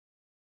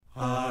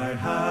I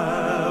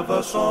have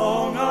a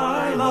song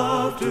I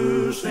love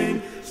to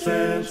sing,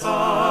 since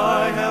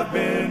I have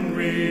been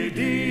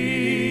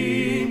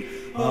redeemed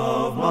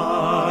of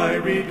my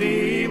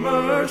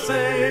Redeemer,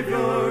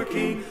 Savior,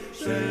 King,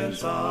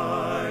 since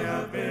I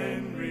have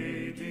been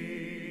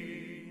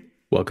redeemed.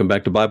 Welcome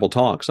back to Bible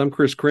Talks. I'm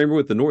Chris Kramer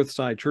with the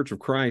Northside Church of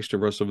Christ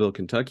in Russellville,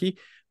 Kentucky.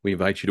 We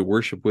invite you to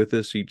worship with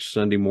us each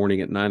Sunday morning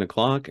at 9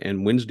 o'clock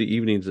and Wednesday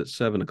evenings at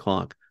 7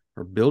 o'clock.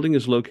 Our building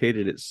is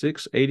located at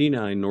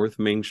 689 North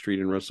Main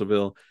Street in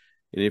Russellville.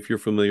 And if you're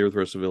familiar with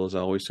Russellville, as I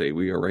always say,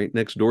 we are right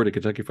next door to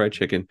Kentucky Fried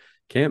Chicken.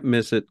 Can't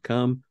miss it.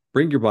 Come,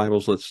 bring your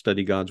Bibles. Let's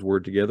study God's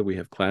Word together. We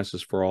have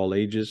classes for all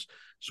ages,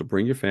 so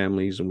bring your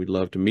families, and we'd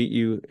love to meet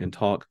you and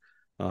talk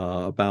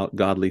about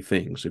godly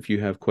things. If you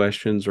have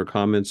questions or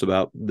comments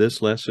about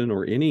this lesson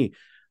or any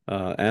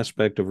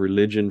aspect of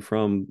religion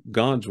from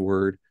God's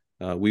Word,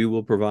 we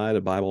will provide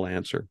a Bible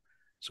answer.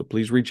 So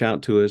please reach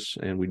out to us,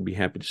 and we'd be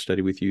happy to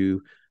study with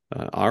you.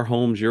 Our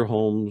homes, your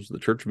homes, the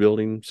church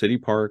building, city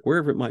park,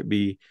 wherever it might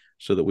be,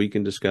 so that we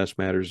can discuss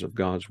matters of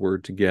God's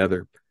Word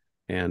together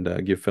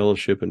and give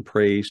fellowship and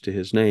praise to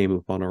His name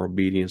upon our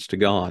obedience to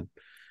God.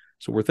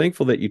 So we're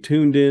thankful that you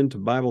tuned in to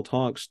Bible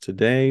Talks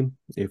today.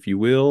 If you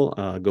will,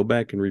 go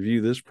back and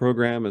review this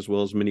program as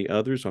well as many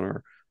others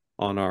on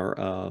our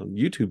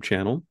YouTube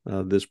channel.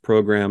 This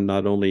program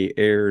not only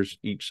airs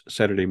each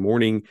Saturday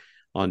morning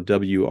on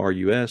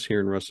WRUS here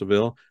in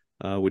Russellville,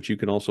 which you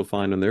can also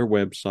find on their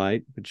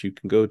website, but you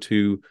can go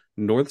to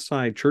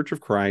Northside Church of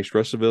Christ,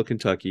 Russellville,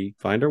 Kentucky,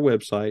 find our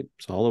website.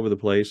 It's all over the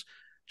place.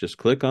 Just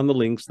click on the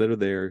links that are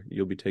there.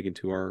 You'll be taken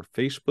to our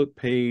Facebook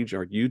page,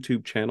 our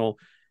YouTube channel,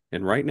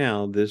 and right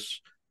now this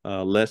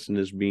lesson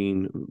is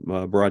being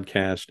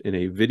broadcast in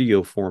a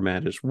video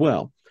format as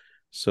well.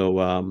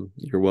 So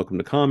you're welcome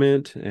to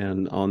comment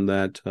and on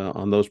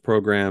those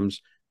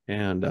programs,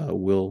 and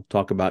we'll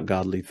talk about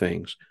godly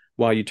things.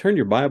 While you turn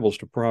your Bibles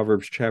to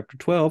Proverbs chapter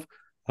 12,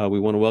 we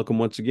want to welcome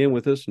once again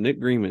with us Nick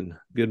Greenman.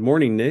 Good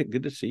morning, Nick.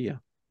 Good to see you.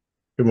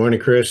 Good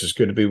morning, Chris. It's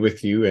good to be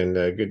with you, and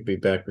good to be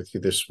back with you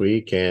this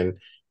week. And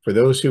for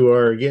those who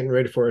are getting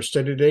ready for our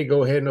study today,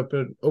 go ahead and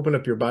open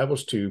up your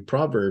Bibles to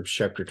Proverbs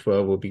chapter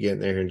 12. We'll be getting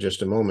there in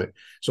just a moment.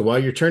 So while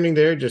you're turning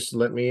there, just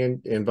let me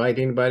invite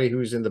anybody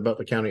who's in the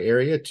Butler County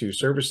area to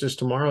services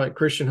tomorrow at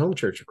Christian Home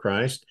Church of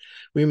Christ.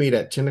 We meet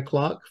at 10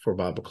 o'clock for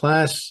Bible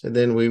class, and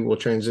then we will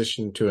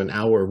transition to an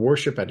hour of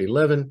worship at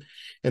 11,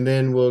 and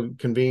then we'll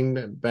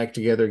convene back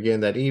together again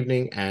that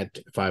evening at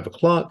 5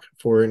 o'clock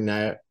for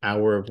an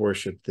hour of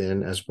worship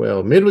then as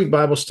well. Midweek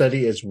Bible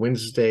study is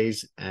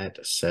Wednesdays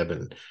at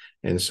 7.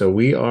 And so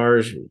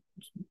we're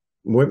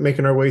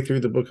making our way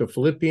through the book of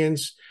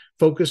Philippians,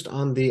 focused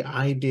on the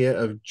idea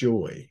of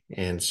joy.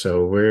 And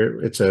so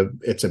it's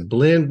a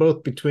blend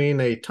both between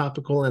a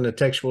topical and a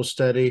textual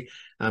study.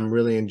 I'm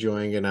really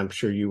enjoying it. I'm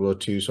sure you will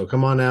too. So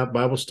come on out.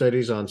 Bible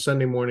studies on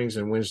Sunday mornings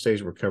and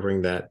Wednesdays. We're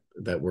covering that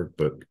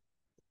workbook.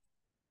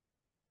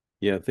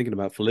 Yeah, thinking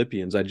about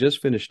Philippians, I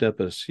just finished up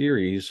a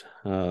series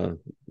over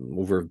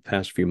the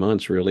past few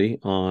months, really,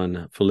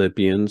 on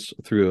Philippians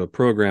through a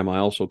program I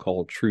also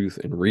call Truth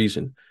and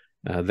Reason.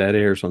 That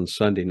airs on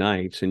Sunday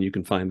nights, and you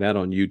can find that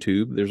on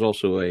YouTube. There's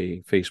also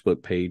a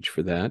Facebook page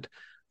for that.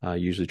 I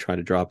usually try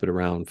to drop it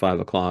around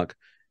 5 o'clock,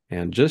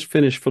 and just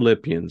finished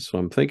Philippians. So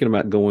I'm thinking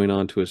about going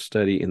on to a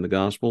study in the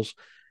Gospels,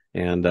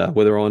 and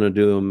whether I want to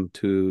do them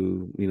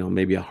to,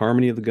 maybe a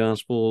harmony of the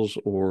Gospels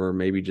or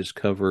maybe just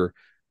cover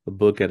a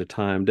book at a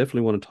time.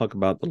 Definitely want to talk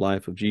about the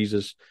life of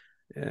Jesus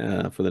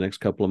for the next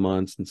couple of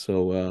months, and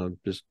so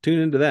just tune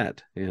into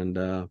that. And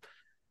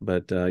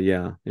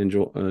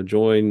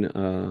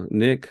join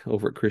Nick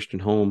over at Christian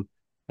Home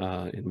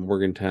in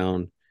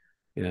Morgantown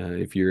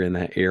if you're in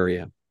that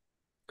area.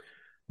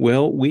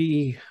 Well,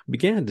 we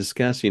began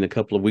discussing a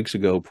couple of weeks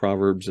ago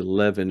Proverbs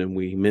 11, and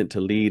we meant to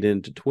lead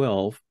into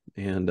 12.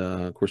 And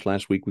of course,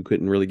 last week we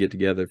couldn't really get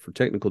together for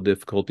technical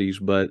difficulties,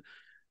 but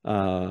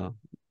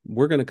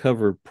we're going to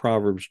cover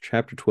Proverbs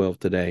chapter 12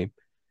 today,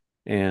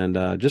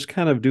 and just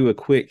kind of do a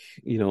quick,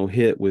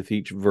 hit with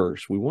each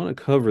verse. We want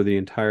to cover the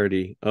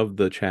entirety of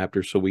the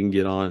chapter so we can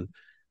get on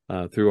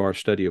through our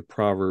study of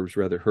Proverbs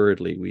rather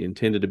hurriedly. We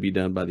intended to be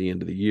done by the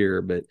end of the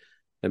year, but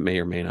that may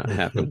or may not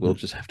happen. We'll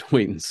just have to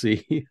wait and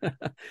see.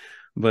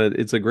 But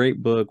it's a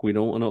great book. We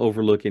don't want to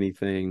overlook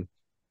anything.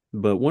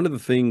 But one of the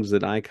things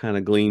that I kind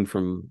of gleaned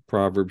from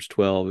Proverbs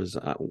 12 is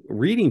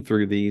reading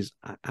through these,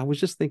 I was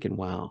just thinking,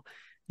 wow,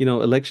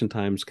 election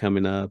time's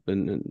coming up.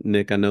 And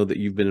Nick, I know that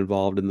you've been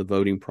involved in the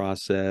voting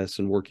process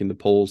and working the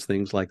polls,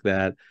 things like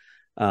that.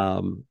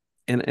 And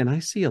I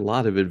see a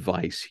lot of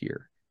advice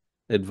here.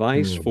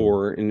 Advice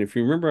for, and if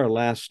you remember our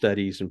last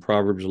studies in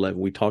Proverbs 11,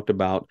 we talked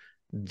about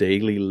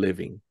daily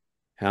living,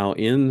 how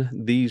in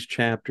these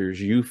chapters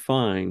you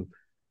find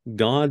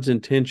God's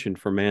intention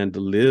for man to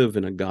live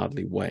in a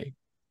godly way.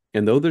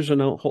 And though there's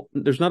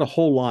not a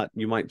whole lot,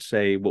 you might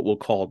say, what we'll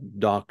call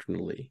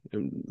doctrinally,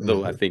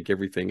 though I think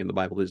everything in the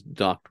Bible is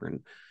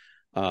doctrine,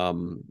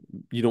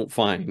 you don't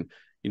find,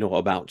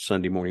 about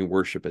Sunday morning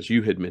worship, as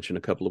you had mentioned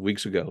a couple of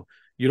weeks ago.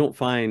 You don't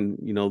find,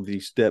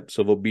 these steps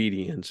of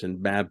obedience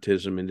and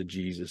baptism into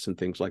Jesus and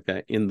things like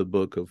that in the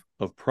book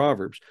of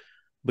Proverbs,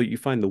 but you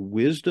find the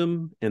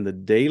wisdom and the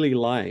daily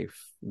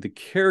life, the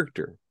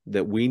character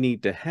that we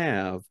need to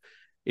have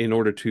in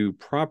order to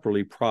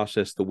properly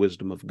process the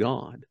wisdom of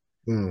God.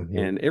 Mm-hmm.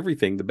 And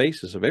everything, the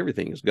basis of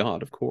everything is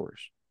God, of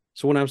course.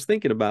 So when I was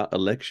thinking about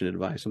election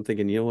advice, I'm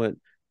thinking, you know what?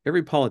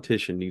 Every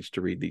politician needs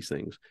to read these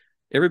things.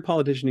 Every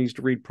politician needs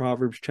to read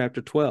Proverbs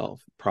chapter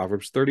 12.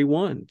 Proverbs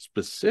 31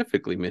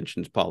 specifically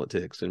mentions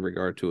politics in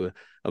regard to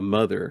a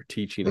mother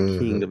teaching a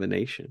king of a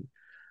nation.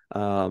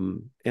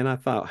 And I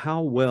thought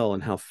how well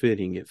and how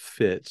fitting it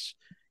fits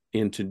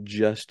into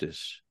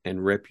justice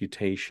and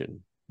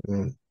reputation,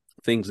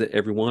 things that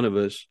every one of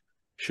us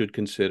should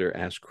consider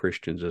as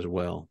Christians as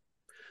well.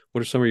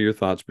 What are some of your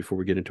thoughts before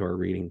we get into our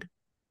reading?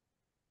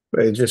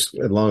 Just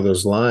along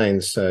those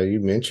lines, you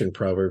mentioned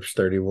Proverbs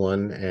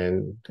 31,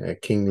 and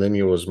King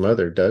Lemuel's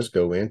mother does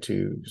go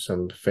into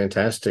some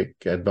fantastic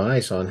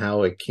advice on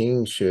how a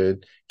king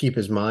should keep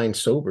his mind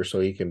sober so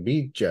he can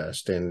be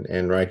just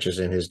and righteous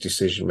in his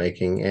decision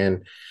making.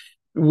 And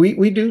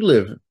we do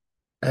live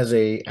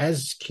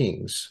as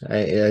kings.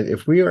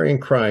 If we are in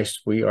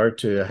Christ, we are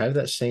to have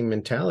that same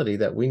mentality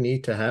that we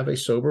need to have a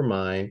sober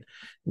mind,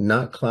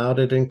 not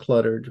clouded and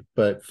cluttered,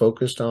 but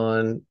focused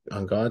on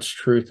God's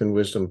truth and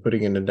wisdom,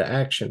 putting it into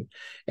action.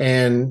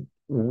 And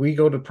we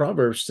go to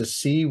Proverbs to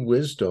see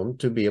wisdom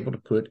to be able to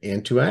put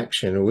into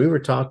action. We were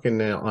talking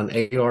on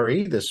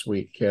ARE this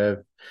week.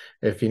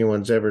 If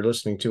anyone's ever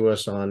listening to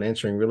us on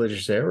Answering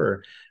Religious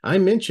Error, I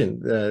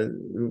mentioned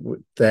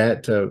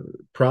that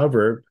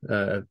proverb,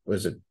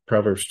 was it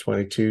Proverbs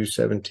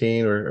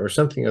 22:17 or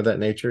something of that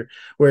nature,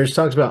 where it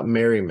talks about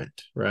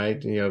merriment,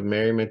 right?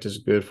 Merriment is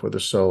good for the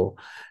soul.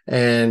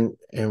 And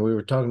we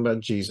were talking about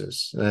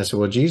Jesus. And I said,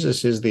 well,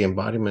 Jesus is the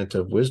embodiment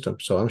of wisdom.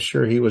 So I'm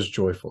sure he was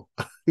joyful.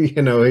 He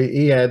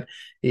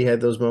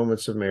had those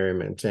moments of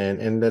merriment,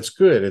 and that's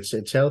good.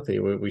 It's healthy.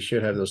 We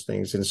should have those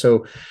things. And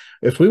so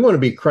if we want to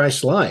be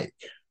Christ-like,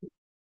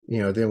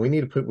 then we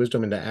need to put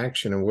wisdom into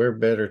action, and where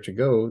better to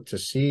go to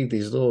see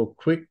these little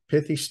quick,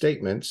 pithy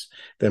statements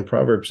than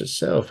Proverbs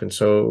itself. And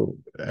so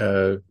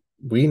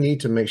we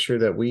need to make sure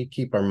that we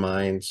keep our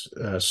minds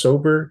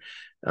sober,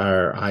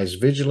 our eyes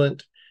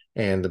vigilant,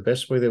 and the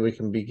best way that we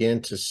can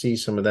begin to see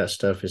some of that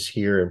stuff is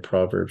here in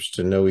Proverbs,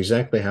 to know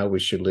exactly how we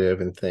should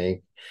live and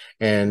think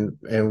and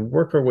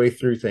work our way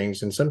through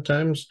things. And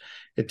sometimes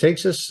it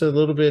takes us a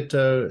little bit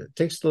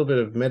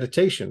of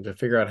meditation to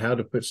figure out how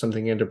to put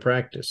something into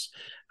practice.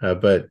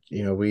 But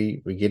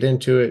we get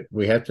into it.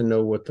 We have to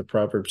know what the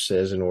proverb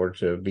says in order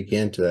to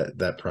begin to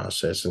that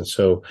process. And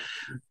so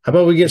how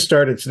about we get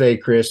started today,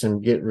 Chris,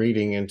 and get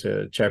reading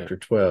into chapter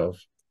 12.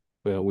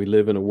 Well, we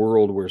live in a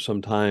world where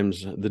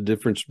sometimes the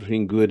difference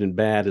between good and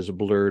bad is a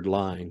blurred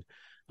line.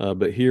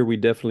 But here we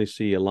definitely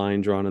see a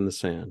line drawn in the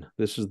sand.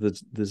 This is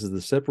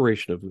the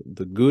separation of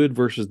the good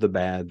versus the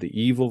bad, the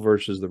evil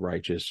versus the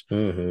righteous.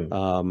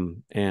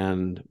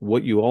 And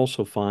what you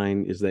also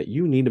find is that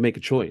you need to make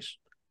a choice.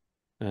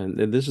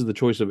 And this is the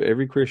choice of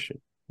every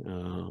Christian.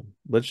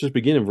 Let's just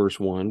begin in verse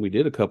 1. We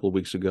did a couple of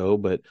weeks ago,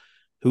 but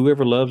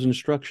whoever loves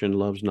instruction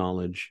loves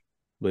knowledge,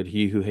 but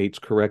he who hates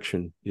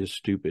correction is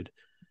stupid.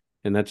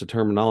 And that's a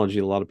terminology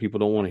a lot of people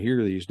don't want to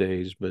hear these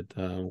days, but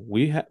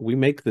we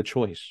make the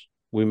choice.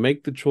 We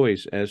make the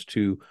choice as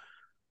to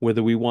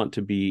whether we want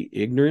to be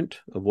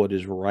ignorant of what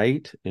is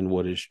right and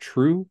what is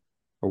true,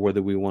 or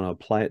whether we want to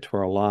apply it to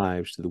our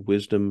lives, to the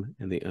wisdom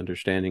and the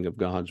understanding of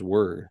God's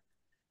word.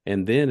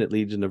 And then it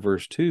leads into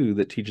verse 2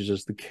 that teaches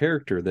us the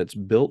character that's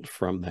built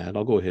from that.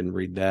 I'll go ahead and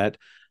read that.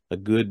 A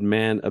good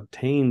man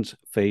obtains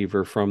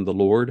favor from the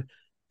Lord,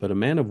 but a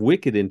man of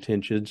wicked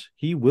intentions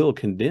he will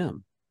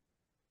condemn.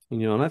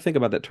 And I think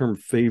about that term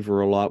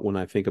favor a lot when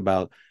I think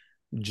about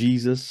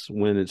Jesus,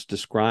 when it's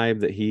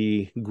described that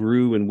he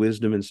grew in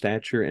wisdom and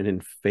stature and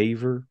in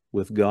favor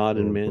with God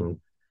and men,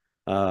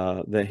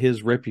 that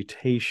his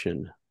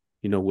reputation,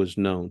 was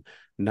known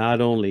not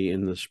only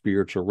in the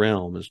spiritual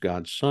realm as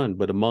God's son,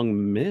 but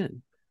among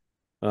men.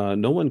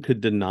 No one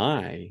could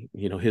deny,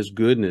 his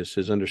goodness,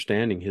 his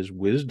understanding, his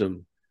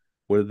wisdom,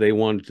 whether they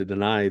wanted to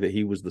deny that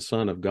he was the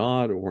son of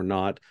God or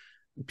not.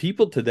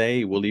 People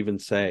today will even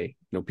say,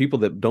 people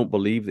that don't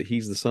believe that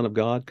he's the son of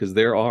God, because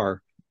there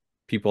are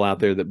people out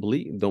there that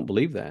don't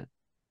believe that,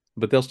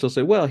 but they'll still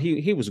say, well,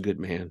 he was a good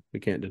man. We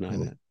can't deny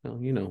that.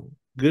 Well,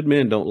 good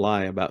men don't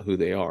lie about who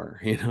they are,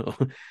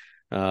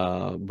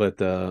 but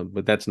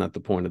that's not the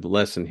point of the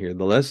lesson here.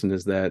 The lesson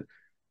is that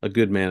a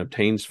good man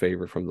obtains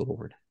favor from the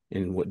Lord.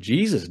 And what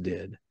Jesus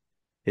did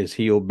is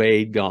he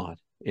obeyed God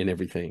in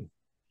everything.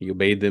 He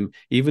obeyed them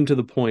even to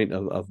the point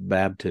of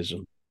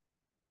baptism.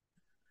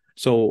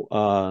 So,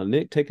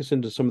 Nick, take us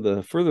into some of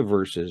the further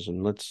verses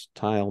and let's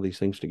tie all these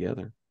things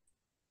together.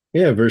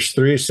 Yeah, verse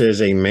 3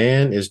 says, a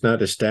man is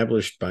not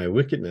established by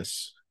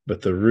wickedness,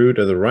 but the root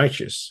of the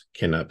righteous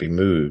cannot be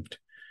moved.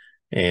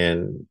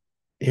 And,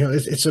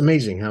 it's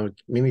amazing how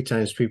many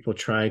times people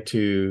try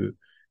to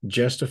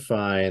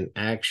justify an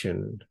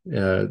action,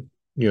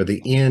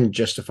 the end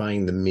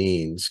justifying the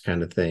means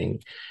kind of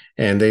thing.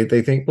 And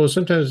they think, well,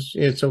 sometimes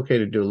it's okay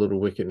to do a little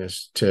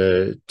wickedness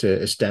to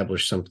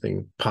establish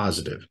something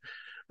positive.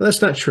 Well,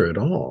 that's not true at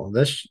all.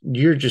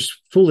 You're just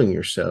fooling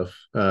yourself.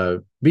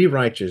 Be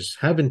righteous,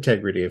 have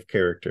integrity of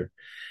character.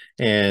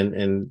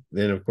 And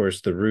then, of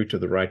course, the root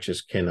of the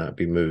righteous cannot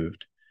be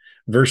moved.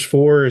 Verse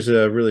 4 is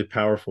a really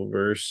powerful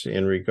verse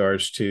in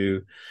regards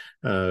to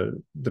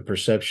the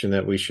perception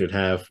that we should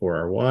have for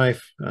our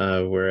wife,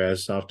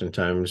 whereas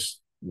oftentimes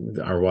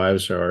our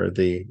wives are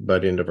the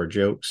butt end of our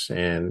jokes,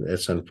 and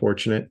it's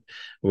unfortunate.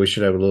 We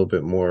should have a little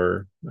bit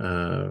more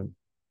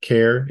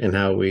care in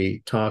how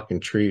we talk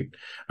and treat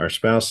our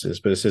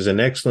spouses. But it says, an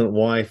excellent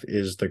wife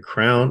is the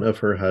crown of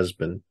her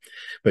husband,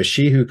 but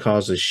she who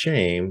causes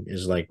shame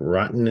is like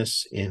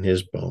rottenness in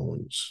his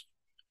bones.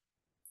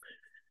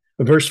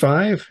 Verse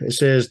 5, it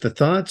says, the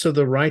thoughts of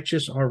the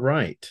righteous are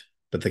right,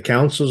 but the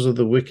counsels of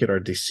the wicked are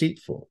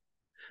deceitful.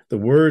 The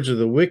words of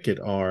the wicked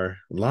are,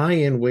 lie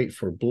in wait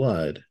for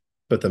blood,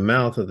 but the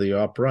mouth of the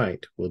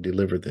upright will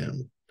deliver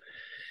them.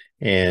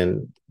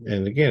 And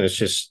again, it's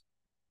just,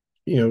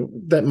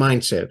 that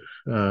mindset,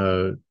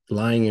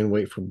 lying in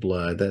wait for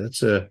blood. That's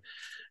there's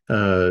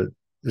a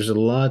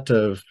lot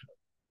of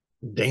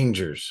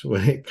dangers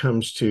when it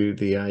comes to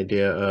the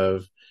idea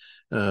of,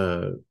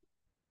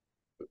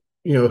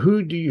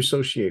 who do you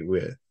associate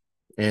with?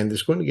 And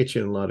it's going to get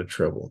you in a lot of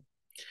trouble.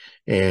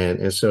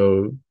 And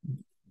so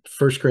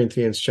 1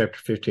 Corinthians chapter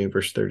 15,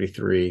 verse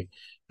 33,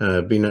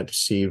 be not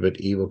deceived,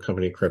 but evil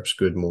company corrupts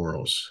good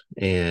morals.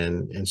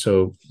 And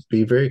so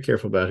be very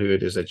careful about who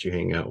it is that you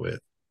hang out with.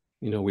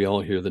 We all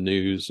hear the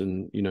news,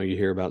 and, you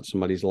hear about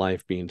somebody's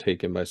life being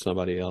taken by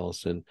somebody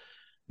else. And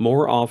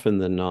more often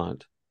than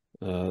not,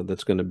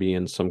 that's going to be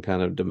in some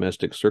kind of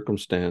domestic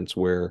circumstance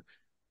where,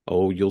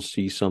 you'll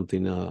see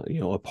something,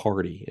 a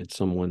party at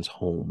someone's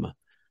home,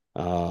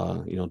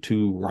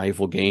 two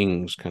rival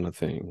gangs kind of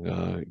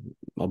thing,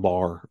 a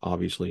bar,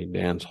 obviously,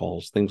 dance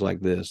halls, things like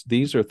this.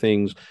 These are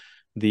things,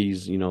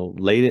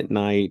 late at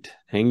night,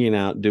 hanging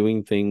out,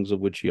 doing things of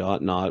which you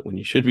ought not when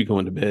you should be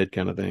going to bed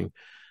kind of thing.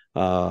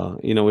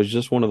 It's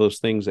just one of those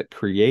things that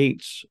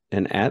creates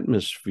an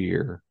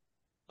atmosphere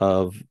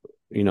of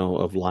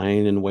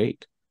lying in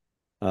wait.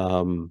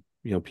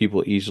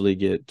 People easily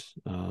get,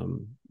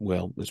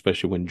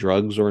 especially when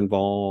drugs are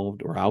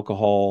involved or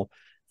alcohol,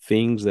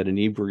 things that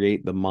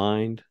inebriate the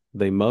mind.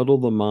 They muddle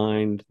the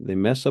mind, they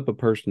mess up a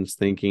person's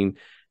thinking,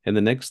 and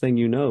the next thing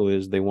you know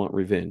is they want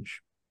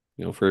revenge,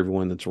 for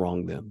everyone that's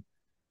wronged them.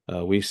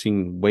 We've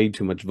seen way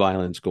too much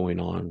violence going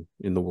on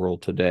in the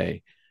world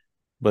today.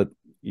 But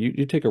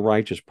you take a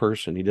righteous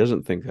person, he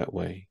doesn't think that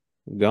way.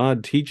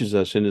 God teaches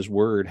us in his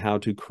word how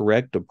to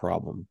correct a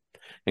problem.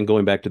 And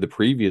going back to the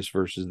previous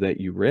verses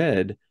that you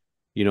read,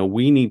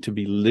 we need to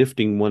be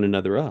lifting one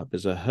another up,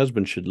 as a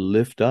husband should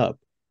lift up,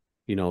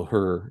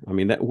 her. I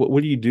mean,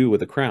 what do you do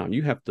with a crown?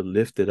 You have to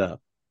lift it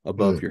up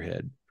above your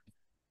head.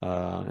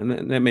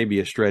 And that may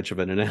be a stretch of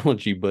an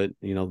analogy, but,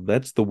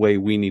 that's the way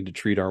we need to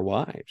treat our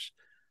wives.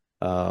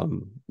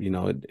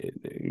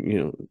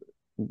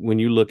 When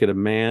you look at a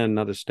man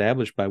not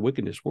established by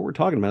wickedness, what we're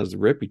talking about is the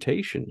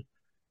reputation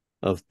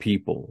of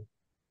people.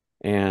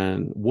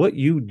 And what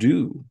you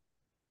do,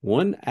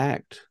 one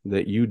act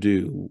that you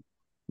do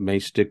may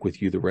stick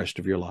with you the rest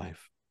of your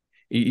life.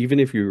 Even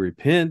if you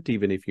repent,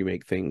 even if you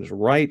make things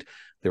right,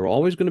 there are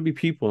always going to be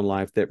people in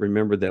life that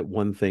remember that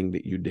one thing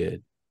that you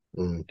did.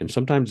 And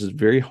sometimes it's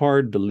very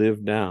hard to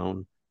live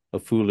down a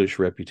foolish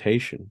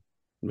reputation,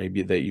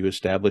 maybe that you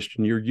established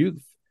in your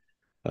youth.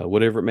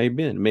 Whatever it may have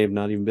been. It may have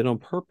not even been on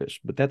purpose,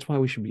 but that's why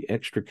we should be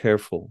extra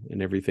careful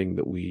in everything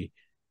that we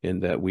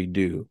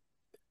do,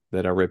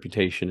 that our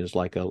reputation is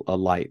like a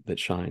light that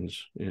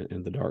shines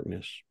in the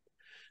darkness.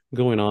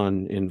 Going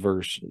on in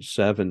verse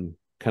 7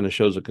 kind of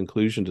shows a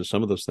conclusion to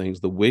some of those things.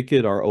 The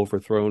wicked are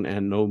overthrown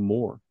and no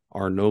more.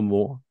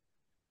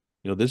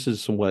 This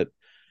is somewhat,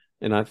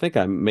 and I think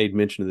I made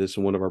mention of this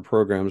in one of our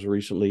programs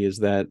recently, is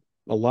that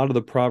a lot of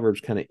the Proverbs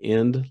kind of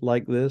end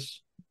like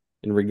this,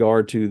 in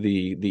regard to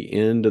the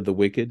end of the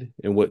wicked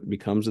and what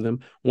becomes of them.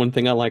 One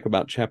thing I like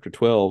about chapter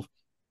 12,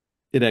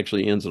 it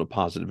actually ends on a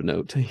positive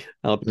note.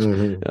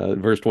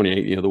 Verse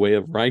 28, the way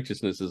of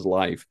righteousness is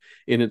life.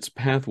 In its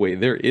pathway,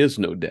 there is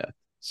no death.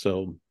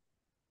 So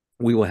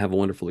we will have a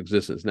wonderful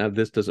existence. Now,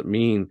 this doesn't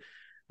mean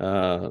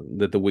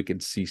that the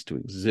wicked cease to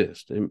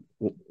exist. And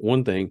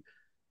one thing,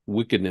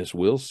 wickedness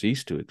will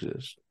cease to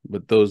exist,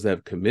 but those that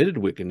have committed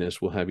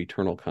wickedness will have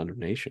eternal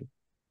condemnation.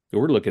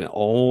 We're looking at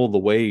all the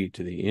way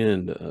to the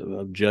end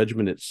of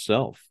judgment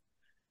itself,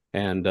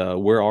 and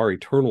where our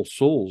eternal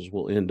souls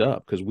will end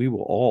up, because we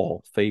will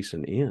all face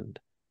an end.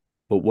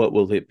 But what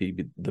will it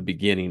be the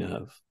beginning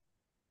of?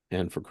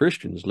 And for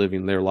Christians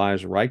living their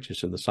lives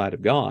righteous in the sight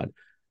of God,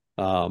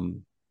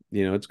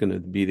 it's going to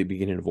be the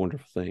beginning of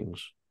wonderful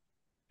things,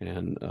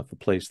 and a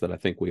place that I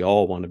think we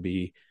all want to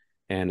be.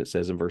 And it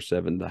says in verse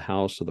 7, the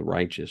house of the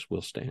righteous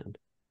will stand.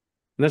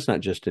 And that's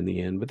not just in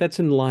the end, but that's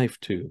in life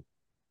too.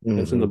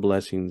 That's in the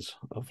blessings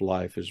of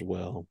life as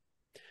well.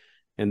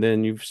 And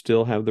then you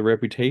still have the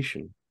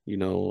reputation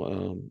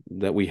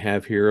that we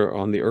have here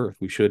on the earth.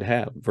 We should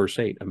have. Verse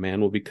 8, a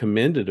man will be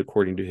commended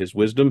according to his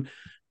wisdom,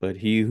 but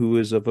he who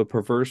is of a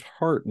perverse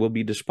heart will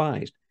be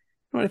despised.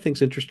 You know what I think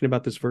is interesting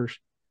about this verse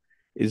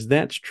is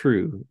that's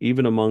true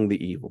even among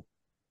the evil.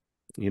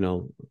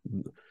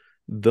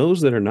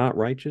 Those that are not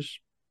righteous,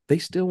 they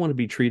still want to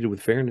be treated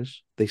with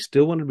fairness. They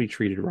still want to be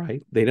treated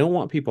right. They don't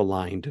want people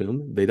lying to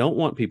them. They don't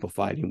want people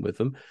fighting with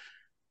them.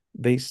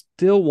 They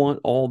still want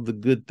all the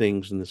good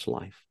things in this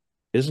life.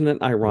 Isn't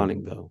it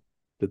ironic, though,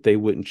 that they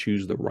wouldn't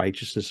choose the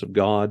righteousness of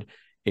God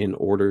in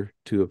order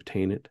to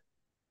obtain it?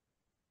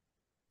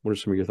 What are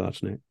some of your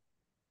thoughts, Nick?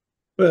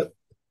 But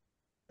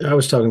I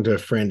was talking to a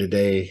friend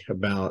today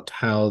about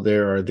how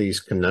there are these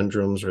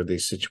conundrums or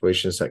these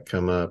situations that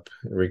come up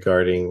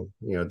regarding,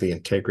 the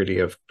integrity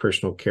of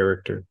personal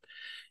character.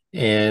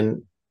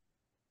 And,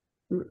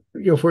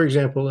 for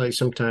example, like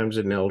sometimes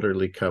an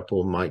elderly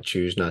couple might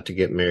choose not to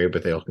get married,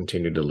 but they'll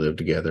continue to live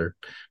together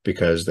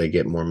because they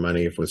get more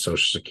money with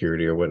Social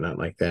Security or whatnot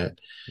like that.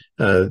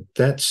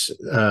 That's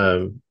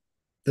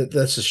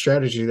a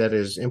strategy that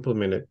is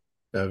implemented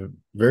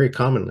very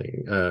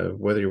commonly,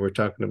 whether we're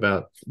talking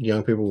about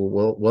young people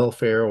with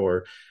welfare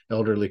or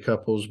elderly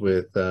couples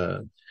with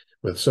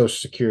Social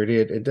Security.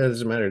 It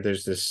doesn't matter.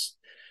 There's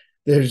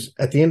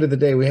at the end of the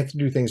day, we have to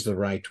do things the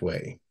right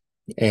way,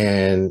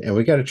 and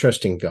we got to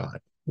trust in God.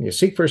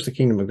 Seek first the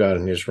kingdom of God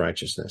and His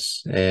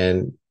righteousness.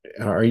 And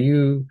are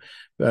you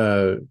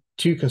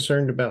too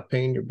concerned about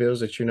paying your bills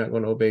that you're not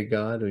going to obey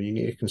God, or you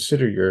need to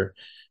consider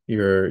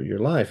your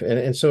life?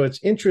 And so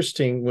it's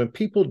interesting when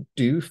people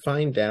do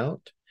find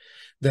out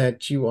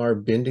that you are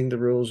bending the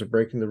rules or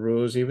breaking the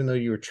rules, even though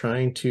you were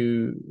trying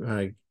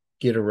to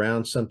get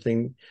around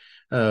something.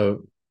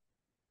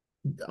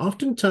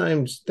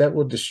 Oftentimes that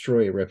will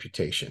destroy a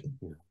reputation.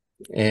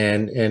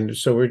 And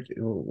so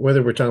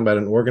whether we're talking about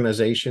an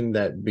organization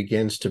that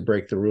begins to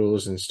break the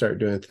rules and start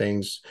doing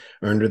things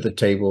under the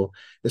table,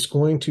 it's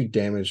going to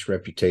damage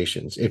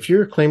reputations. If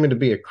you're claiming to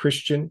be a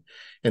Christian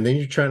and then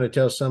you're trying to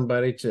tell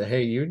somebody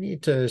hey, you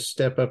need to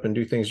step up and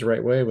do things the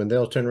right way, when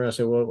they'll turn around and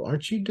say, well,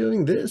 aren't you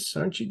doing this?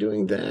 Aren't you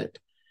doing that?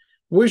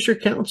 Where's your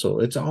counsel?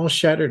 It's all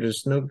shattered.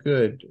 It's no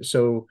good.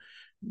 So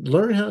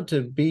learn how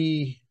to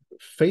be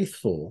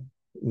faithful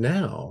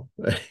now.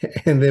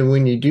 And then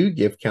when you do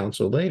give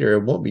counsel later,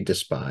 it won't be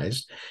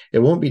despised. It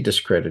won't be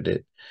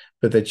discredited,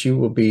 but that you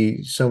will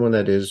be someone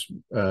that is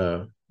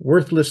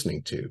worth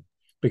listening to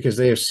because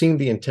they have seen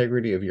the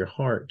integrity of your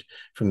heart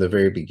from the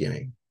very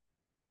beginning.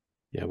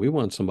 Yeah, we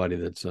want somebody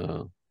that's,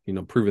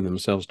 proven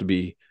themselves to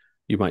be,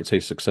 you might say,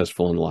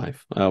 successful in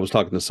life. I was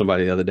talking to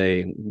somebody the other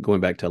day, going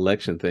back to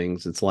election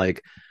things. It's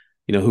like,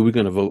 who are we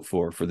going to vote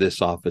for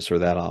this office or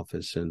that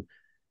office? And,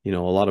 a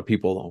lot of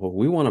people, well,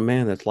 we want a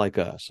man that's like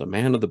us, a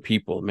man of the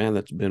people, a man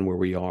that's been where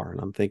we are.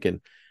 And I'm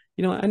thinking,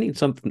 I need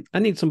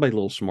somebody a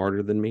little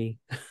smarter than me.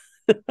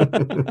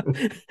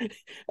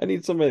 I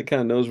need somebody that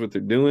kind of knows what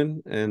they're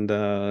doing. And,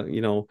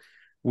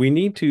 we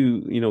need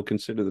to,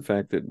 consider the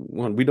fact that,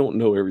 one, we don't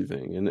know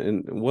everything.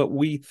 And what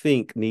we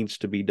think needs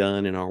to be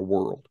done in our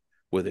world,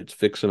 whether it's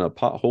fixing a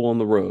pothole on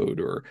the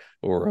road or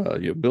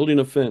building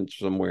a fence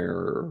somewhere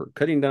or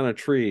cutting down a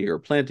tree or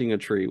planting a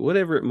tree,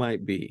 whatever it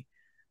might be.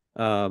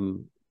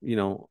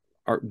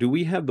 Do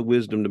we have the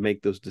wisdom to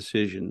make those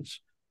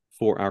decisions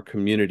for our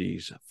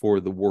communities, for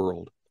the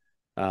world?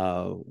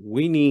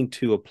 We need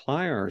to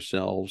apply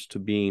ourselves to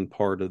being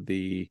part of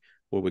the,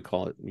 what we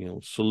call it,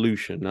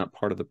 solution, not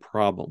part of the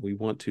problem. We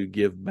want to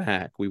give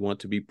back. We want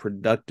to be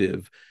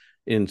productive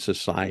in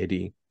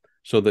society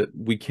so that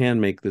we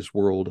can make this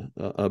world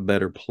a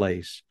better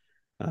place.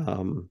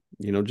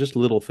 Just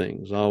little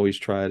things. I always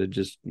try to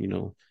just,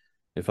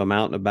 if I'm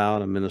out and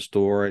about, I'm in a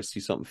store, I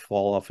see something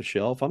fall off a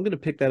shelf, I'm going to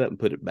pick that up and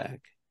put it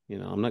back.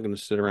 I'm not going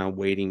to sit around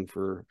waiting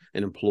for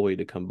an employee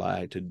to come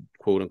by to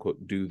quote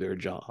unquote do their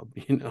job.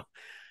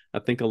 I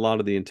think a lot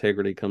of the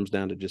integrity comes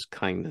down to just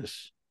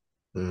kindness.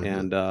 Mm-hmm.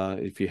 And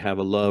if you have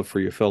a love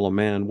for your fellow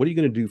man, what are you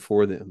going to do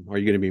for them? Are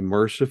you going to be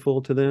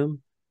merciful to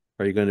them?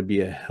 Are you going to be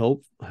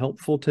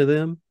helpful to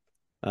them?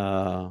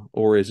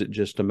 Or is it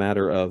just a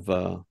matter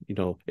of,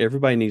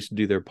 everybody needs to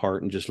do their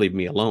part and just leave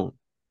me alone?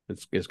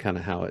 It's kind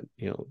of how it,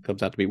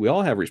 comes out to be. We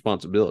all have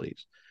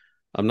responsibilities.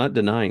 I'm not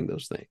denying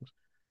those things.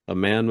 A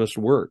man must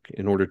work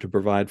in order to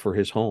provide for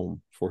his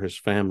home, for his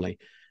family,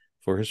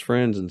 for his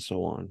friends, and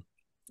so on.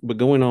 But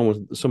going on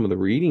with some of the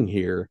reading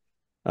here,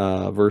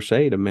 verse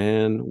 8, a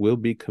man will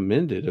be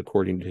commended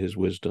according to his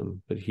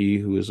wisdom, but he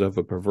who is of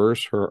a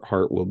perverse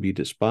heart will be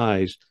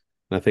despised.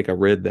 And I think I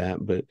read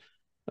that, but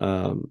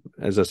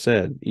as I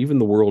said, even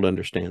the world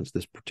understands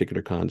this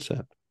particular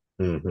concept.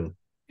 Mm-hmm.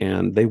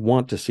 And they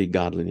want to see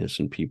godliness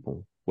in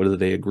people, whether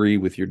they agree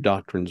with your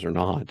doctrines or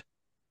not.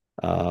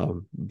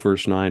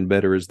 Verse 9,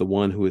 better is the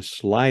one who is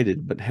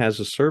slighted but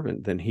has a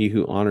servant than he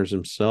who honors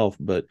himself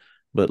but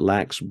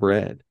lacks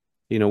bread.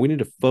 We need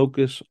to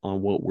focus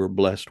on what we're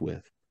blessed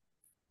with,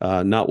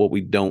 not what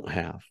we don't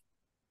have,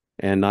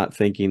 and not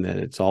thinking that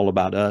it's all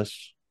about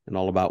us and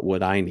all about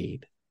what I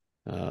need.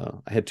 I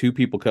had two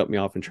people cut me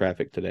off in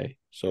traffic today.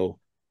 So,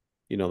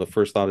 the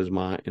first thought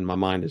in my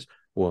mind is,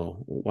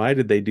 well, why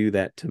did they do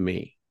that to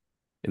me?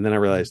 And then I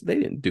realized they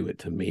didn't do it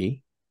to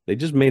me. They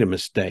just made a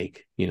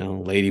mistake.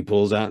 Lady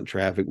pulls out in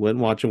traffic, wasn't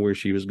watching where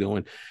she was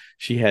going.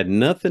 She had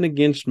nothing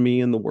against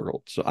me in the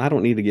world. So I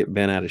don't need to get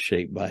bent out of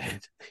shape by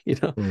it,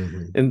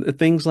 Mm-hmm. and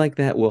things like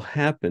that will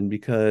happen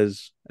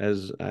because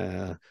as,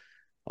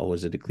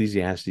 is it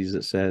Ecclesiastes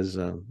that says,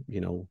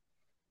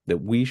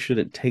 that we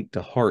shouldn't take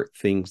to heart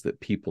things that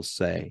people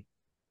say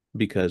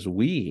because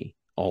we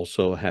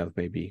also have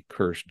maybe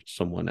cursed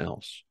someone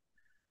else.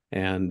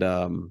 And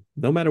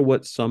no matter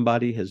what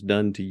somebody has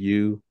done to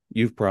you,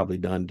 you've probably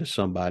done to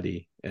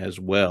somebody as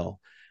well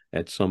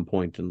at some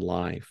point in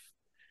life.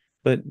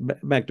 But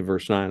back to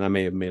verse 9, I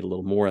may have made a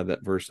little more of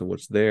that verse than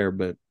what's there,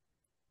 but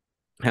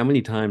how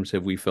many times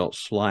have we felt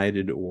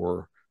slighted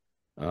or,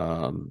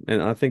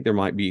 and I think there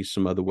might be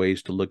some other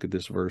ways to look at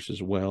this verse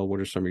as well. What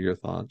are some of your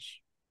thoughts?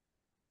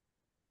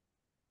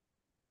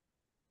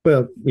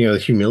 Well, the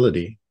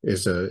humility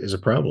is a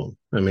problem.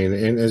 I mean,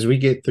 and as we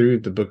get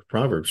through the book of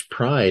Proverbs,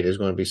 pride is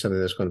going to be something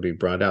that's going to be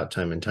brought out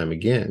time and time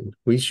again.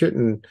 We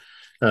shouldn't.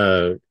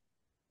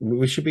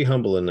 We should be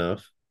humble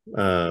enough,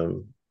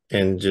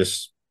 and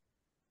just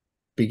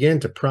begin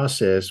to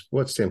process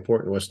what's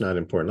important, what's not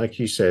important. Like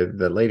you said,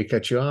 the lady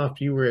cut you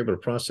off. You were able to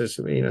process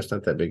it. It's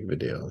not that big of a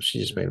deal. She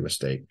just made a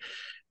mistake.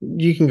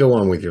 You can go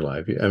on with your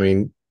life. I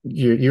mean,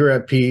 you're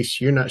at peace.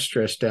 You're not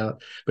stressed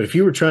out. But if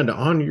you were trying to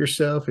honor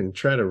yourself and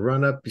try to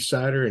run up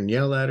beside her and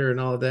yell at her and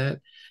all that,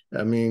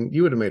 I mean,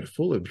 you would have made a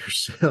fool of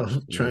yourself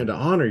trying to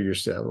honor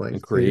yourself, like,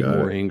 and create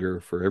more anger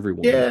for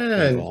everyone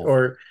yeah, involved.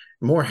 or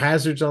more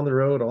hazards on the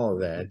road, all of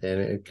that,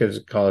 and it could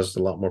have caused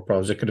a lot more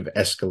problems. It could have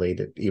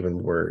escalated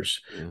even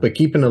worse. Yeah. But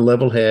keeping a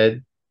level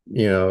head,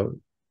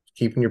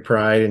 keeping your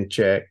pride in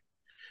check,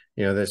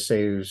 that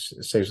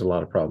saves a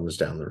lot of problems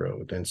down the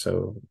road. And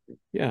so,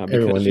 yeah,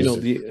 everyone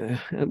because needs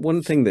to.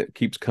 One thing that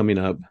keeps coming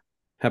up,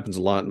 happens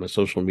a lot in my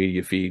social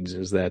media feeds,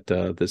 is that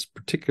this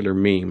particular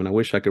meme, and I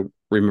wish I could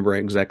remember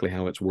exactly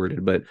how it's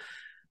worded, but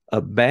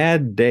a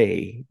bad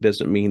day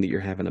doesn't mean that you're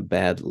having a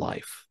bad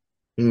life.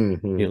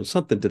 Mm-hmm.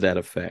 Something to that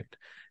effect.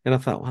 And I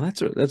thought, well,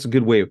 that's a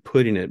good way of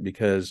putting it,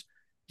 because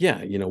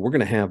yeah, we're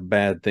going to have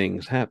bad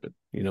things happen,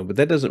 but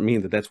that doesn't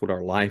mean that that's what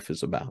our life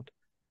is about.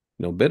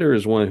 Better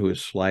is one who is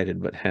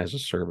slighted but has a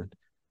servant.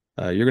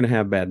 You're going to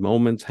have bad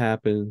moments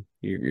happen.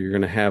 You're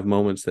going to have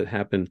moments that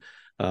happen,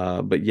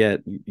 but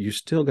yet you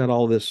still got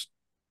all this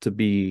to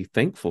be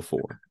thankful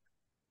for.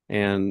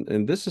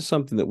 And this is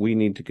something that we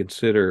need to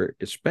consider,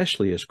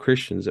 especially as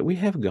Christians, that we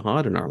have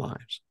God in our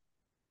lives.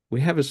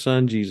 We have his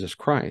son, Jesus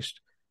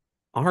Christ.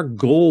 Our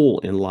goal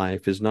in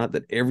life is not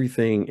that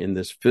everything in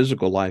this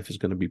physical life is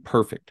going to be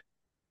perfect.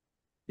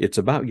 It's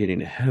about getting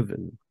to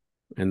heaven.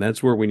 And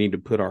that's where we need to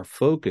put our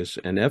focus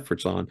and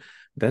efforts on.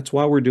 That's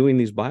why we're doing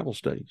these Bible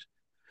studies,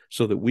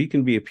 so that we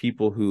can be a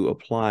people who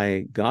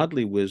apply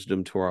godly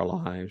wisdom to our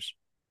lives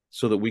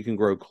so that we can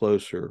grow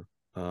closer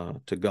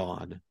to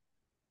God.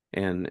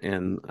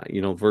 And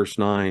verse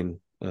 9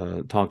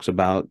 talks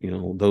about,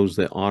 those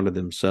that honor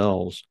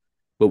themselves.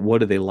 But what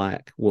do they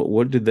lack?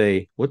 What's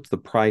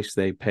the price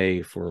they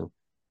pay for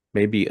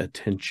maybe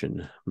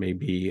attention,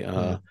 maybe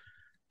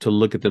to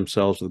look at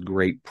themselves with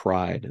great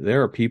pride?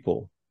 There are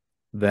people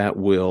that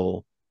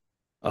will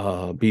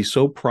be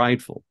so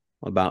prideful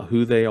about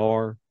who they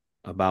are,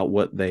 about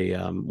what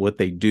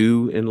they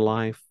do in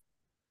life,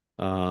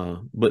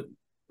 but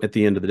at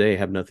the end of the day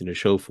have nothing to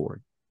show for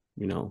it.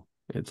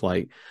 It's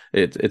like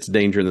it's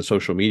danger in the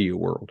social media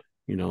world.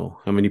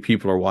 How many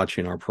people are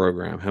watching our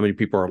program? How many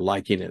people are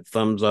liking it,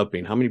 thumbs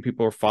upping? How many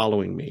people are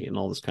following me, and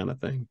all this kind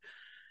of thing?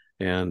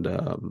 And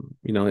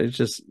it's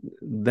just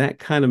that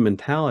kind of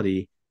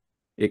mentality.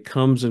 It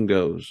comes and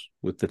goes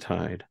with the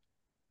tide.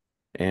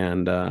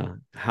 And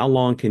how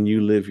long can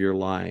you live your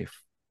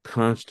life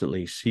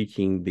constantly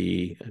seeking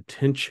the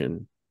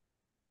attention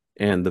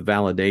and the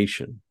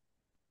validation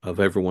of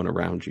everyone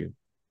around you?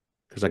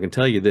 Because I can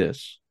tell you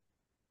this: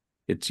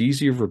 it's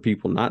easier for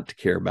people not to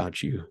care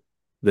about you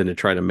than to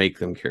try to make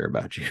them care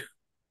about you.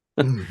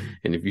 Mm-hmm.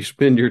 And if you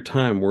spend your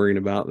time worrying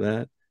about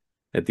that,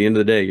 at the end of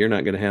the day, you're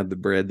not going to have the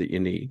bread that you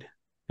need,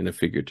 in a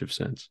figurative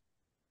sense.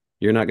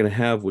 You're not going to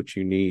have what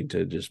you need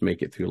to just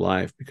make it through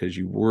life because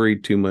you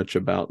worried too much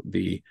about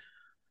the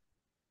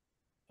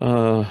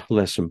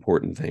less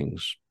important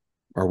things.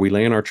 Are we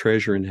laying our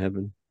treasure in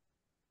heaven?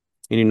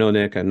 And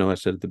Nick, I know I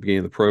said at the beginning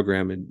of the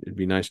program, it'd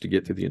be nice to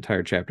get through the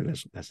entire chapter.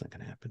 That's not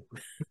going to happen.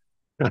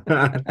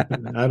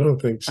 I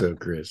don't think so,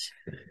 Chris.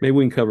 Maybe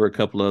we can cover a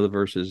couple other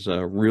verses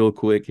real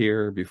quick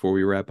here before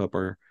we wrap up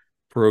our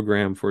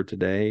program for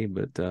today.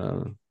 But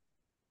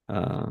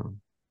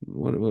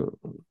what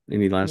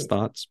any last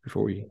thoughts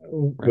before we?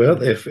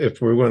 Well,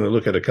 if we're going to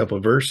look at a couple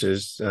of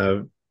verses,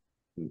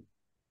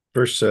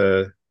 verse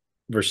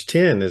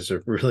 10 is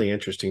a really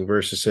interesting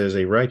verse. It says,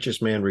 "A righteous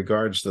man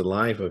regards the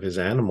life of his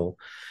animal,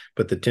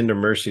 but the tender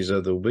mercies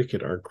of the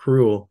wicked are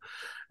cruel."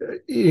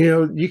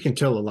 You can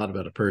tell a lot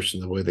about a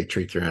person the way they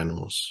treat their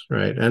animals,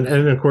 right? And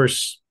of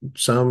course,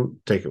 some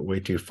take it way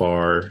too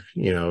far.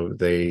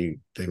 They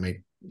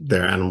make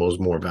their animals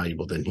more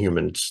valuable than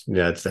humans.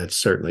 That's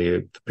certainly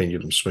the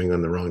pendulum swing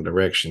on the wrong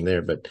direction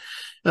there. But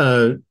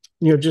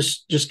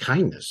just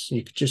kindness.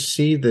 You could just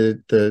see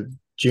the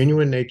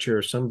genuine nature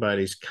of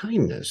somebody's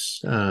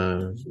kindness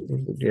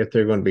if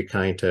they're going to be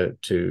kind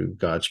to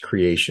God's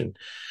creation.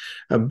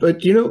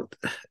 But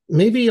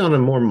maybe on a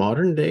more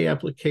modern day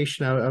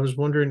application, I was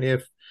wondering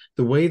if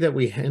the way that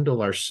we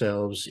handle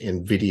ourselves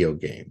in video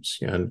games.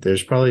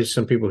 There's probably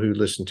some people who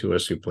listen to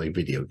us who play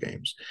video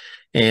games,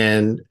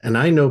 and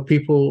I know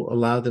people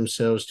allow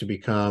themselves to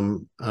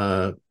become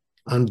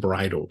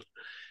unbridled,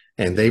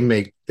 and they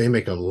make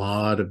a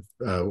lot of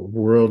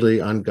worldly,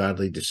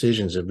 ungodly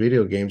decisions in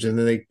video games, and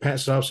then they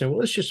pass it off saying,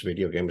 "Well, it's just a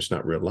video game; it's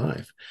not real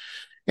life."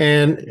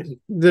 And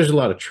there's a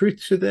lot of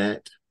truth to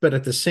that, but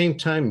at the same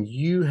time,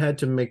 you had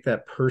to make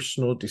that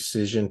personal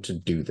decision to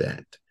do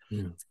that.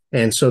 Yeah.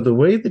 And so the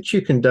way that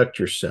you conduct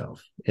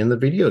yourself in the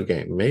video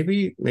game,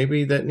 maybe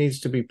that needs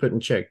to be put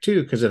in check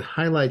too, because it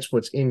highlights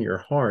what's in your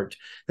heart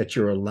that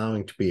you're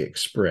allowing to be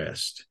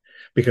expressed,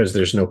 because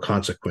there's no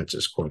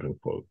consequences, quote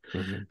unquote.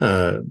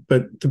 Mm-hmm.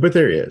 But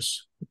there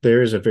is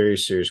a very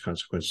serious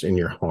consequence in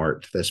your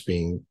heart that's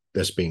being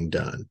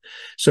done.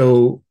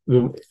 So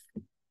when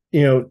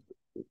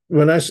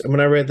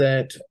I read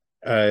that,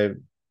 I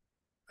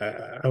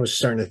was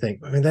starting to think,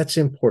 I mean, that's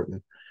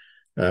important.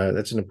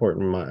 That's an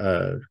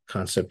important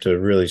concept to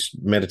really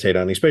meditate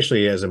on,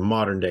 especially as a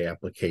modern day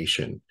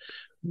application.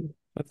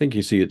 I think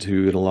you see it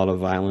too in a lot of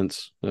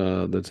violence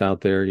that's out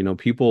there.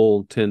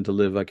 People tend to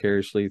live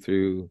vicariously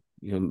through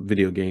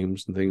video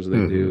games and things that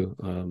they do.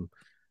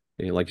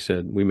 Like you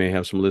said, we may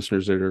have some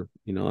listeners that are,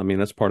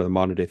 that's part of the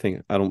modern day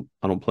thing. I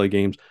don't play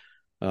games.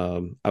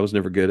 I was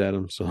never good at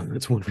them, so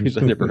that's one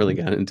reason I never really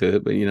got into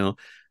it. But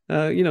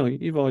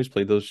you've always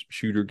played those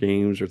shooter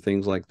games or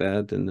things like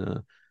that,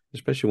 and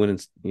especially when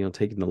it's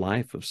taking the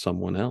life of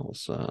someone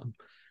else. One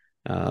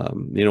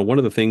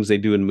of the things they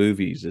do in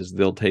movies is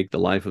they'll take the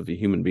life of a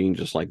human being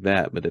just like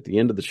that, but at the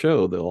end of the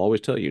show, they'll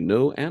always tell you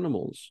no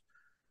animals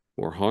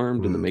were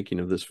harmed in the making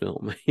of this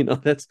film.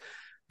 That's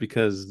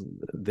because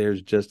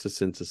there's just a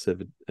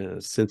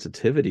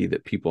sensitivity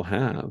that people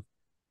have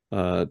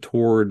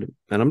toward,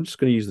 and I'm just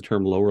going to use the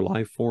term lower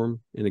life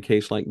form in a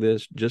case like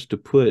this, just to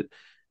put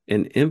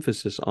an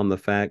emphasis on the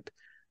fact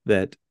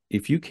that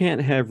if you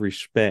can't have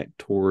respect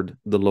toward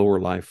the lower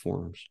life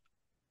forms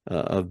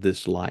of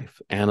this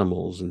life,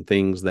 animals and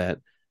things that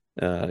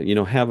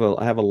have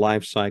a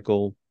life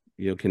cycle,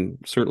 can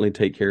certainly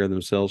take care of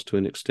themselves to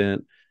an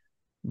extent,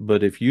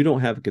 but if you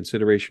don't have a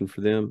consideration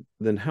for them,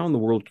 then how in the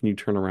world can you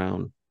turn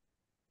around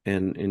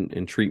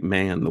and treat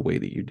man the way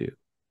that you do?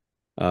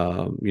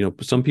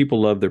 Some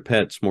people love their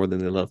pets more than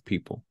they love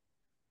people.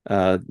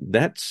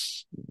 That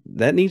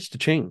needs to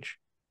change.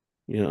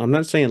 I'm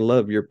not saying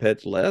love your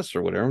pets less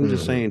or whatever. I'm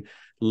just saying,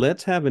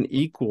 let's have an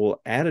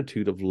equal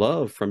attitude of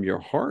love from your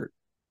heart,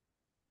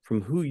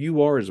 from who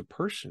you are as a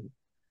person,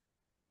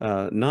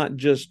 not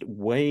just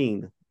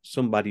weighing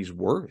somebody's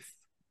worth.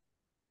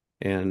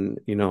 And,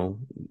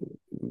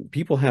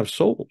 people have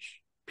souls.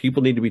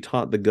 People need to be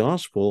taught the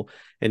gospel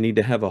and need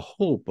to have a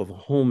hope of a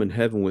home in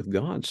heaven with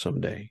God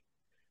someday.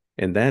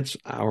 And that's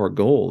our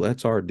goal.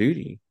 That's our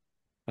duty.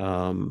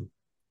 And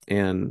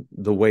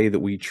the way that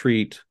we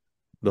treat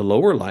the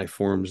lower life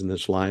forms in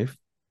this life,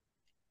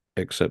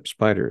 except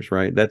spiders,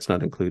 right? That's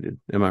not included.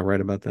 Am I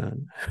right about that?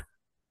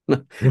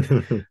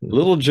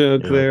 Little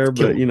joke there,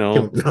 but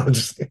no,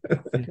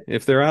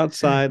 if they're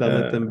outside, I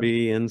let them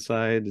be.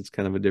 Inside, it's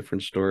kind of a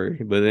different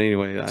story. But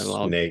anyway,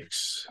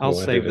 I'll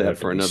save that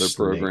for another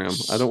program.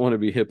 I don't want to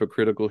be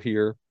hypocritical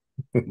here,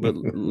 but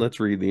let's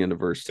read the end of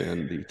verse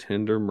 10. The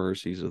tender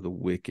mercies of the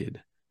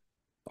wicked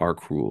are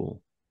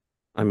cruel.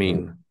 I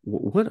mean, I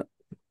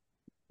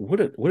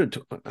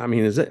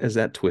mean, is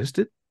that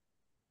twisted?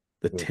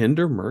 The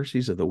tender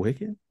mercies of the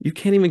wicked? You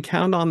can't even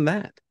count on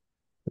that.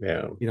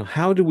 Yeah.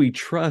 How do we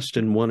trust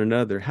in one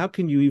another? How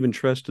can you even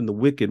trust in the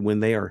wicked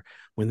when they're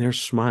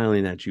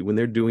smiling at you, when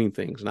they're doing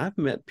things? And I've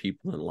met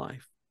people in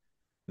life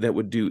that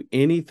would do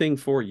anything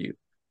for you,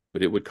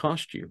 but it would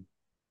cost you.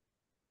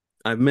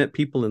 I've met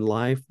people in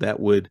life that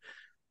we'll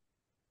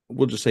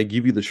just say,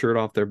 give you the shirt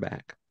off their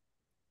back.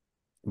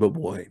 But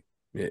boy,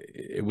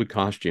 it would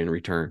cost you in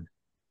return.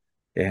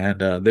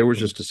 And there was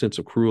just a sense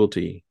of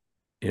cruelty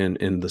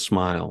in the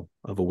smile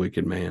of a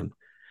wicked man.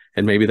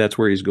 And maybe that's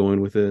where he's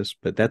going with this,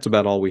 but that's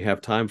about all we have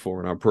time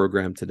for in our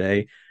program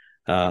today.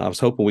 I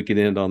was hoping we could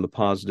end on the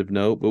positive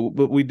note,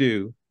 but we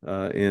do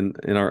in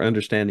our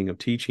understanding of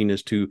teaching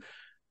is to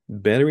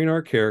bettering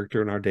our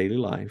character in our daily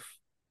life,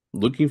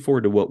 looking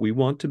forward to what we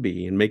want to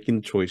be and making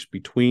the choice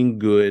between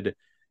good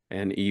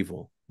and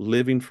evil.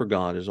 Living for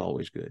God is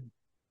always good.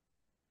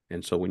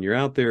 And so when you're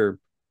out there,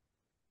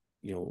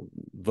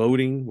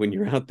 voting, when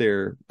you're out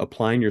there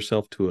applying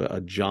yourself to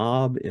a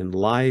job in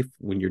life,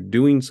 when you're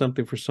doing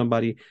something for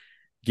somebody,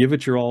 give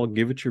it your all,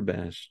 give it your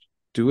best,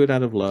 do it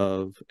out of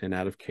love and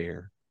out of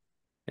care,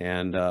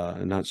 and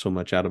not so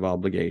much out of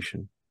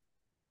obligation.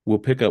 We'll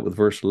pick up with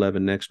verse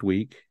 11 next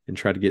week and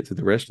try to get through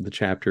the rest of the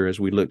chapter as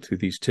we look through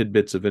these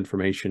tidbits of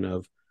information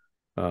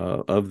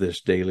of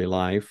this daily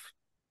life.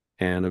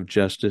 and of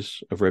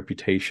justice, of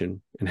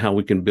reputation, and how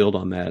we can build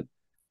on that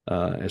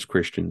as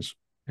Christians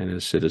and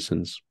as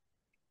citizens.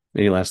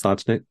 Any last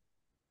thoughts, Nick?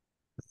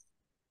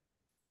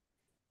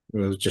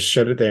 We'll just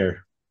shut it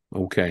there.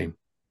 Okay.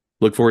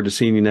 Look forward to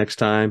seeing you next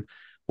time. I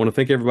want to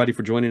thank everybody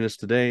for joining us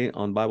today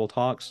on Bible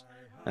Talks.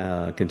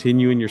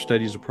 Continuing your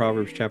studies of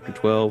Proverbs chapter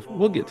 12.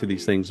 We'll get to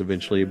these things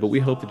eventually, but we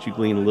hope that you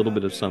glean a little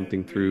bit of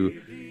something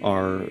through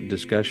our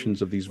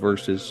discussions of these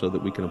verses so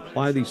that we can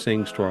apply these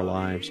things to our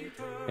lives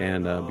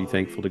and be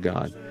thankful to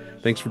God.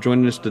 Thanks for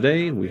joining us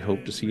today, and we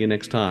hope to see you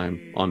next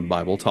time on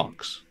Bible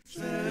Talks.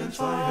 Since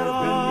I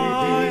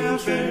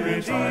have been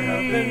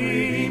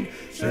redeemed,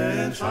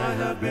 since I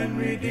have been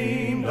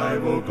redeemed, I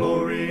will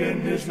glory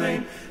in his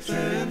name.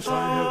 Since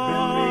I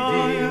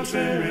have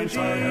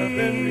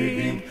been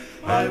redeemed,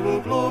 I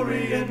will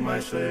glory in my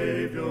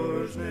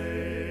Savior's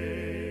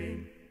name.